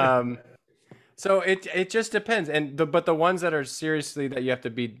 Um, so it just depends, and but the ones that are seriously that you have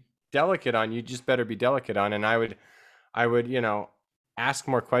to be delicate on, you just better be delicate on. And I would ask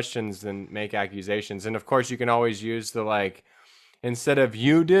more questions than make accusations. And of course, you can always use the like, instead of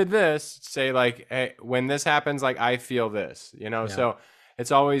 "you did this," say like, "Hey, when this happens, like I feel this," Yeah. So it's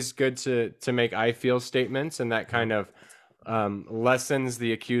always good to make "I feel" statements, and that Yeah. kind of lessens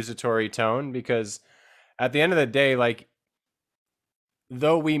the accusatory tone, because at the end of the day, like,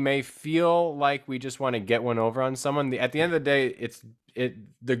 though we may feel like we just want to get one over on someone, at the end of the day,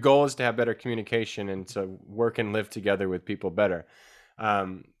 the goal is to have better communication and to work and live together with people better.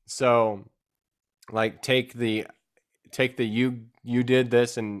 So like take the you did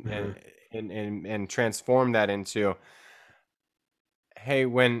this, and Mhm. and transform that into, hey,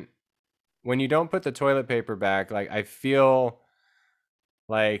 when you don't put the toilet paper back, like I feel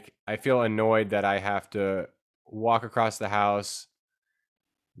annoyed that I have to walk across the house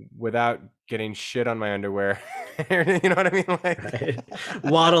without getting shit on my underwear. You know what I mean? Like, Right.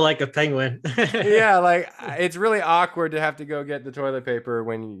 Waddle like a penguin. yeah, like it's really awkward to have to go get the toilet paper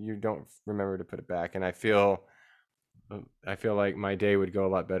when you don't remember to put it back. And I feel like my day would go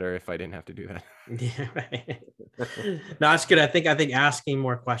a lot better if I didn't have to do that. Yeah, right. No, it's good. I think asking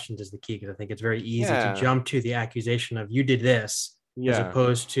more questions is the key, because I think it's very easy to Yeah, jump to the accusation of you did this, as yeah,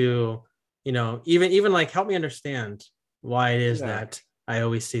 opposed to, even like help me understand why it is yeah. that I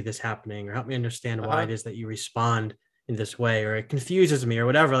always see this happening, or help me understand why Uh-huh. it is that you respond in this way, or it confuses me, or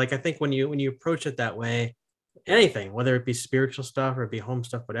whatever. Like I think when you approach it that way, Yeah, anything, whether it be spiritual stuff or it be home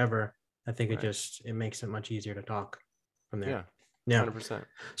stuff, whatever, I think right. it makes it much easier to talk from there. Yeah, Yeah. 100%.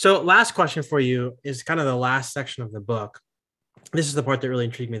 So, last question for you is kind of the last section of the book. This is the part that really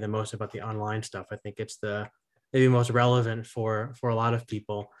intrigued me the most about the online stuff. I think it's the maybe most relevant for a lot of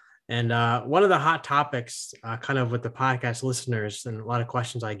people. And one of the hot topics, kind of with the podcast listeners, and a lot of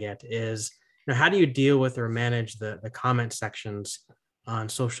questions I get is, how do you deal with or manage the comment sections on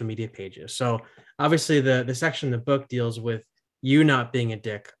social media pages? So, obviously, the section in the book deals with you not being a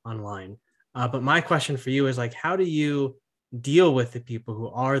dick online. But my question for you is like, how do you deal with the people who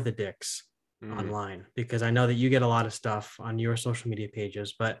are the dicks Mm, online? Because I know that you get a lot of stuff on your social media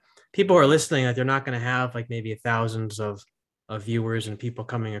pages, but people who are listening, that they're not going to have like maybe thousands of viewers and people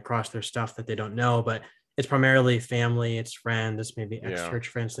coming across their stuff that they don't know, but it's primarily family, it's friends, it's maybe yeah. ex-church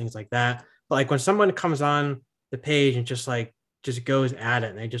friends, things like that. But like when someone comes on the page and just goes at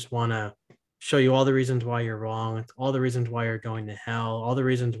it and they just want to show you all the reasons why you're wrong, all the reasons why you're going to hell, all the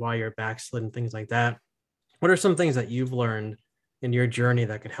reasons why you're backslidden, things like that. What are some things that you've learned in your journey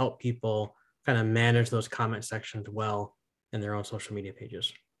that could help people kind of manage those comment sections well in their own social media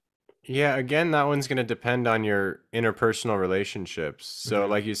pages? Yeah, again, that one's going to depend on your interpersonal relationships. So,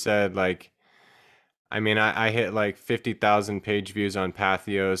 like you said, like, I mean, I hit like 50,000 page views on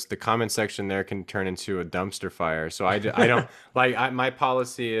Patheos. The comment section there can turn into a dumpster fire. So I don't like, my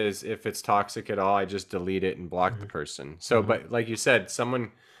policy is if it's toxic at all, I just delete it and block the person. So, but like you said,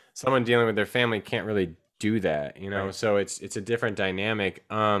 someone dealing with their family can't really do that, you know? Right. So it's a different dynamic.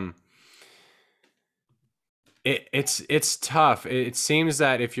 It's tough. It seems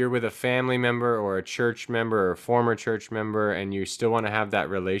that if you're with a family member or a church member or a former church member and you still want to have that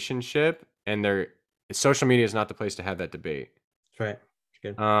relationship, and social media is not the place to have that debate. That's right.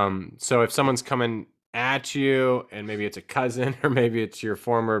 Good. So if someone's coming at you and maybe it's a cousin or maybe it's your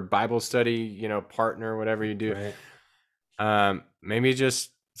former Bible study, partner, whatever you do, Right. Maybe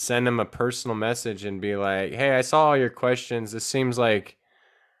just send them a personal message and be like, hey, I saw all your questions. This seems like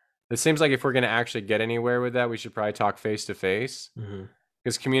if we're going to actually get anywhere with that, we should probably talk face to face.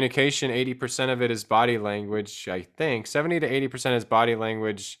 Because communication, 80% of it is body language, I think. 70 to 80% is body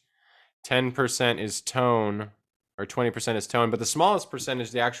language. 10% is tone, or 20% is tone. But the smallest percentage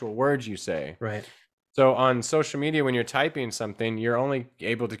is the actual words you say. Right. So on social media, when you're typing something, you're only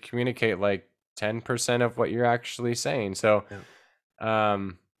able to communicate like 10% of what you're actually saying. So,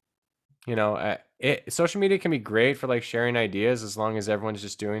 social media can be great for like sharing ideas as long as everyone's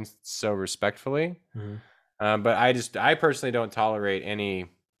just doing so respectfully. But I personally don't tolerate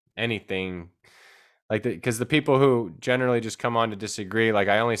anything like that, because the people who generally just come on to disagree, like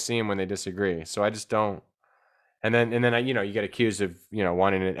I only see them when they disagree. So I just don't. And then you get accused of,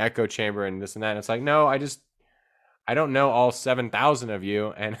 wanting an echo chamber and this and that. And it's like, no, I don't know all 7,000 of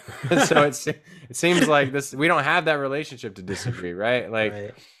you. And so it seems like we don't have that relationship to disagree. Right. Like,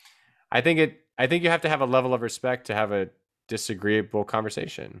 Right. I think you have to have a level of respect to have a disagreeable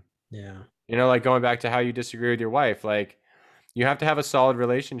conversation. Yeah. Like going back to how you disagree with your wife, like you have to have a solid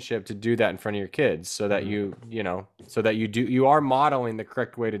relationship to do that in front of your kids so that you are modeling the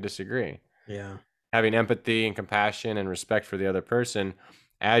correct way to disagree. Yeah. Having empathy and compassion and respect for the other person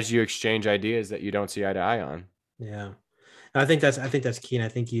as you exchange ideas that you don't see eye to eye on. Yeah. I think that's key. And I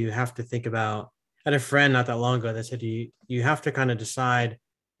think you have to think about, I had a friend not that long ago that said you have to kind of decide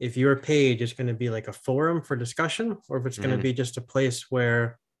if your page is going to be like a forum for discussion, or if it's going to be just a place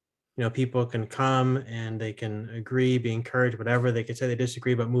where, people can come and they can agree, be encouraged, whatever. They can say they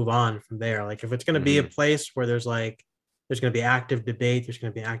disagree, but move on from there. Like if it's going to be a place where there's going to be active debate, there's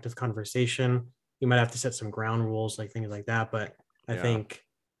going to be active conversation, you might have to set some ground rules, like things like that. But I think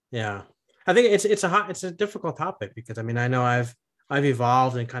it's a difficult topic, because I mean, I know I've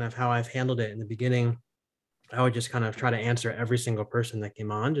evolved in kind of how I've handled it. In the beginning, I would just kind of try to answer every single person that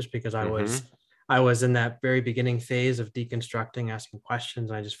came on, just because I was in that very beginning phase of deconstructing, asking questions.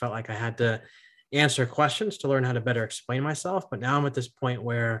 And I just felt like I had to answer questions to learn how to better explain myself. But now I'm at this point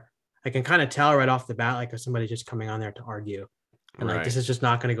where I can kind of tell right off the bat, like if somebody's just coming on there to argue, and like, this is just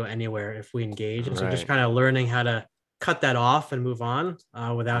not going to go anywhere if we engage. And so just kind of learning how to cut that off and move on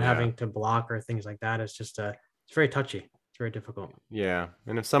without having to block or things like that. It's just it's very touchy. It's very difficult. Yeah.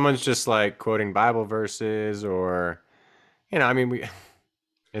 And if someone's just like quoting Bible verses or,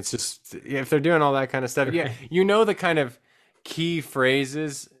 it's just, if they're doing all that kind of stuff, the kind of key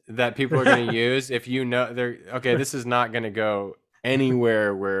phrases that people are going to use, if this is not going to go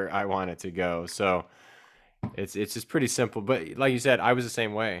anywhere where I want it to go. So it's just pretty simple. But like you said, I was the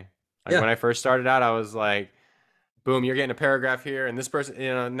same way. Like when I first started out, I was like, boom, you're getting a paragraph here, and this person,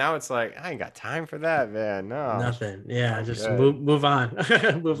 now it's like, I ain't got time for that, man. No, nothing. Yeah, just move on.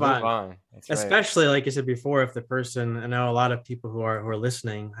 move on. That's especially right. Like you said before, if the person, I know a lot of people who are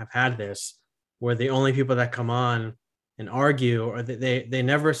listening have had this, where the only people that come on and argue, or they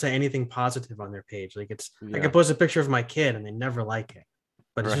never say anything positive on their page. Like I can post a picture of my kid and they never like it,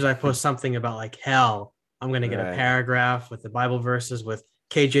 but as soon as I post something about like hell, I'm gonna get a paragraph with the Bible verses with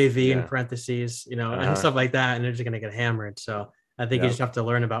KJV in parentheses, and stuff like that, and they're just going to get hammered. So I think you just have to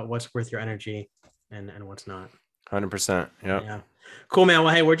learn about what's worth your energy and what's not. 100%. Yeah. Cool, man.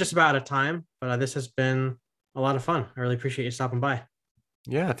 Well, hey, we're just about out of time, but this has been a lot of fun. I really appreciate you stopping by.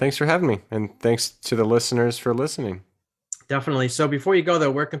 Yeah. Thanks for having me. And thanks to the listeners for listening. Definitely. So before you go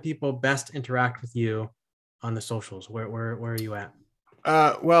though, where can people best interact with you on the socials? Where are you at?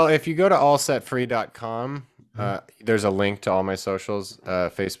 Well, if you go to allsetfree.com, there's a link to all my socials,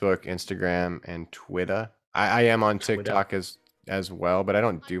 Facebook, Instagram, and Twitter. I am on TikTok as well, but I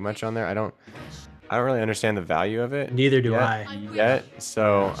don't do much on there. I don't really understand the value of it. Neither do I yet.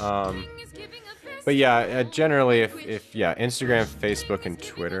 So, But yeah, generally, if Instagram, Facebook, and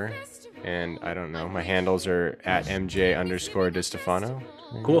Twitter, and I don't know, my handles are at MJ_DiStefano.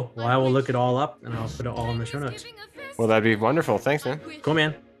 Cool. Well, I will look it all up and I'll put it all in the show notes. Well, that'd be wonderful. Thanks, man. Cool,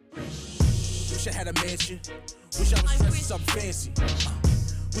 man. Wish I had a mansion. Wish I was dressed in something fancy.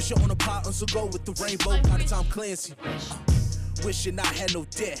 Wish I on a pot on so go with the rainbow, kind of Tom Clancy. Wishing I had no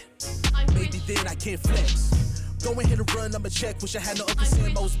debt. Maybe then I can't flex. Go ahead and run, I'ma check. Wish I had no Uncle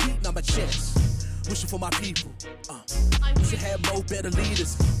Sam Mo's beating on my chest. Wishing for my people. Wish I had more better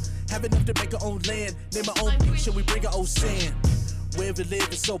leaders. Have enough to make our own land. Name my own beach and we bring our own sand. Where we live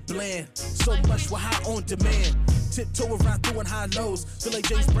is so bland. So much we're high on demand. Tiptoe around doing high lows. Feel like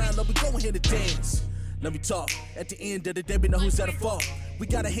James Brown, love we go ahead and dance. Let me talk. At the end of the day, we know who's at a fault. We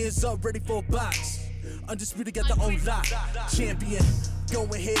got our hands up, ready for a box. Undisputed, got their own lock. Champion, go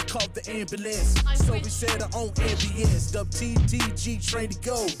ahead, call the ambulance. So we set our own ambience. Dub TTG, train to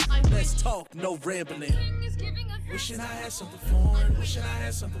go. Let's talk, no rambling. Wishing I had something foreign, wishing I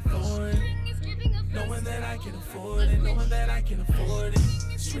had something foreign. Knowing that I can afford it, knowing that I can afford it.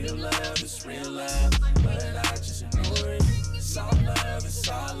 It's real love, but I just ignore it. It's all love,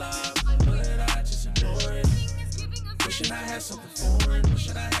 but I just ignore it. Wishing I had something foreign,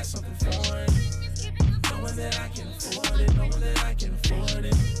 wishing I had something foreign. Knowing that I can afford it, knowing that I can afford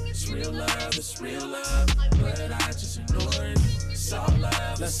it. It's real love, but I just ignore it. It's all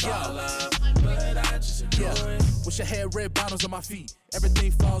love, but I just ignore it. Wish I had red bottoms on my feet,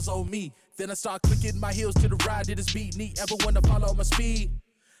 everything falls on me. Then I start clicking my heels to the ride, did this beat neat, ever wanna follow my speed?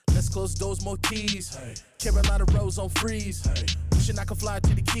 Let's close doors, more keys. Hey. Carolina Rose on freeze. Hey. Wishing I could fly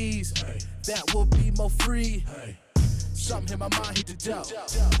to the keys. Hey. That will be more free. Hey. Something in my mind hit the dough.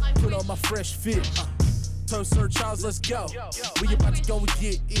 Put on my fresh fit. Turn Sir Charles, let's go. We about to go and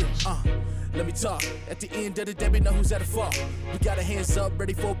get it. Let me talk. At the end of the day, we know who's at the fault. We got our hands up,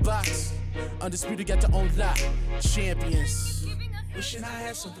 ready for a box. Undisputed, got their own lot. Champions. Wishing I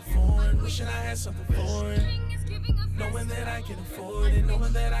had something foreign. Wishing I had something foreign. Knowing that I can afford it.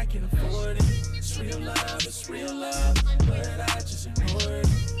 Knowing that I can afford it. It's real love, but I just ignore it.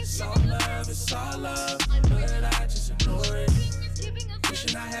 It's all love, but I just ignore it.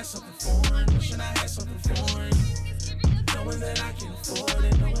 Wishing I had something foreign, wishing I had something foreign. Knowing that I can afford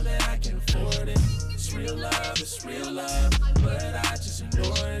it, knowing that I can afford it. It's real love, but I just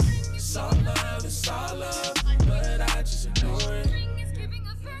ignore it. It's all love, but I just ignore it. King is giving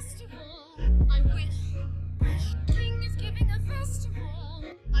a festival. I wish. King is giving a festival.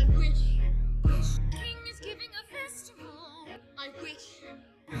 I wish.